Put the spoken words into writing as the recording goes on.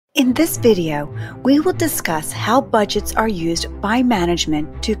In this video, we will discuss how budgets are used by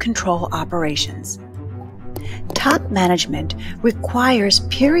management to control operations. Top management requires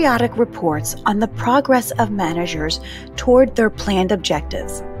periodic reports on the progress of managers toward their planned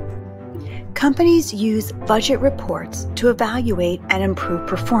objectives. Companies use budget reports to evaluate and improve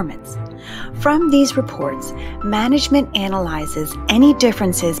performance. From these reports, management analyzes any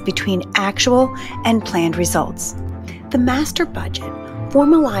differences between actual and planned results. The master budget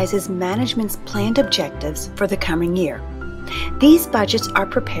formalizes management's planned objectives for the coming year. These budgets are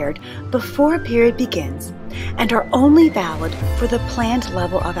prepared before a period begins and are only valid for the planned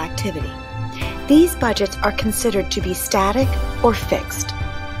level of activity. These budgets are considered to be static or fixed.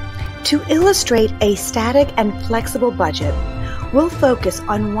 To illustrate a static and flexible budget, we'll focus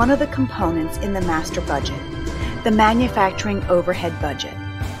on one of the components in the master budget, the manufacturing overhead budget.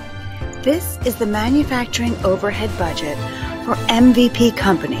 This is the manufacturing overhead budget for MVP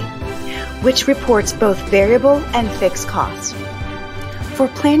Company, which reports both variable and fixed costs. For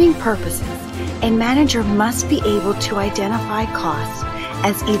planning purposes, a manager must be able to identify costs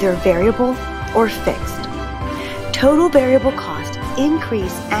as either variable or fixed. Total variable costs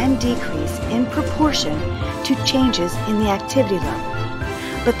increase and decrease in proportion to changes in the activity level,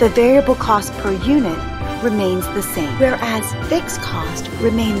 but the variable cost per unit remains the same, whereas fixed costs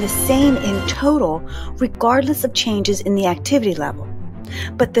remain the same in total regardless of changes in the activity level.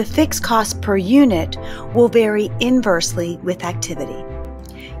 But the fixed cost per unit will vary inversely with activity.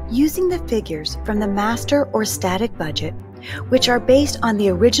 Using the figures from the master or static budget, which are based on the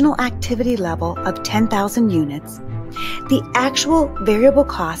original activity level of 10,000 units, the actual variable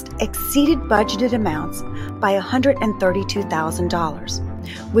cost exceeded budgeted amounts by $132,000,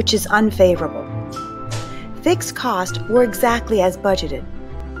 which is unfavorable. Fixed costs were exactly as budgeted.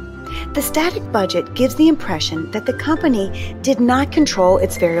 The static budget gives the impression that the company did not control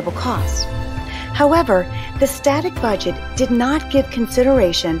its variable costs. However, the static budget did not give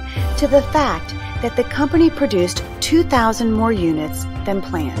consideration to the fact that the company produced 2,000 more units than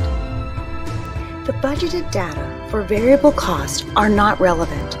planned. The budgeted data for variable costs are not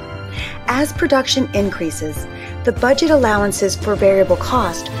relevant. As production increases, the budget allowances for variable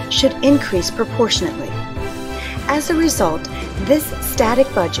cost should increase proportionately. As a result, this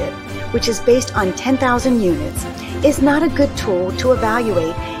static budget, which is based on 10,000 units, is not a good tool to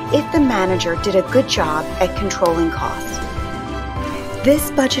evaluate if the manager did a good job at controlling costs.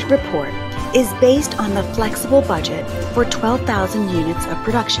 This budget report is based on the flexible budget for 12,000 units of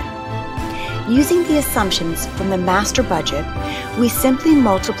production. Using the assumptions from the master budget, we simply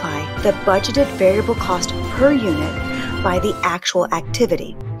multiply the budgeted variable cost per unit by the actual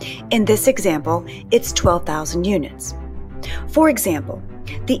activity. In this example, it's 12,000 units. For example,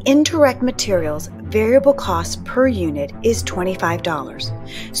 the indirect materials variable cost per unit is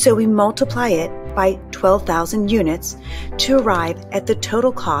 $25, so we multiply it by 12,000 units to arrive at the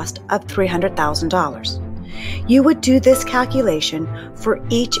total cost of $300,000. You would do this calculation for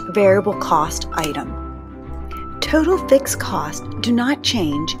each variable cost item. Total fixed costs do not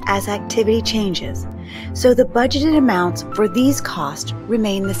change as activity changes, so the budgeted amounts for these costs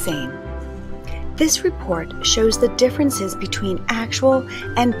remain the same. This report shows the differences between actual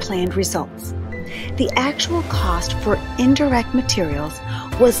and planned results. The actual cost for indirect materials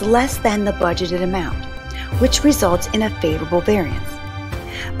was less than the budgeted amount, which results in a favorable variance.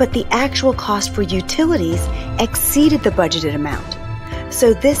 But the actual cost for utilities exceeded the budgeted amount,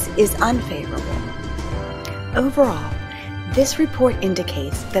 so this is unfavorable. Overall, this report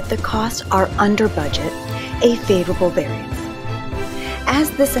indicates that the costs are under budget, a favorable variance. As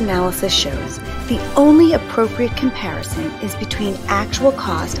this analysis shows, the only appropriate comparison is between actual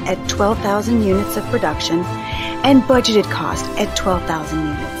cost at 12,000 units of production and budgeted cost at 12,000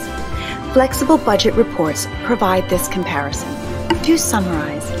 units. Flexible budget reports provide this comparison. To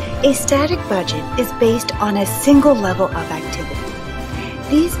summarize, a static budget is based on a single level of activity.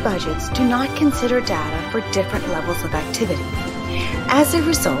 These budgets do not consider data for different levels of activity. As a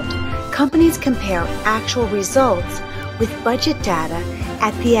result, companies compare actual results with budget data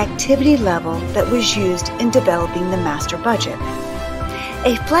at the activity level that was used in developing the master budget.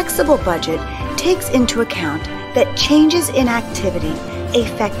 A flexible budget takes into account that changes in activity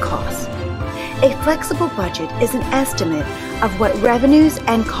affect costs. A flexible budget is an estimate of what revenues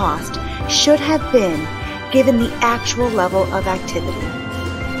and cost should have been given the actual level of activity.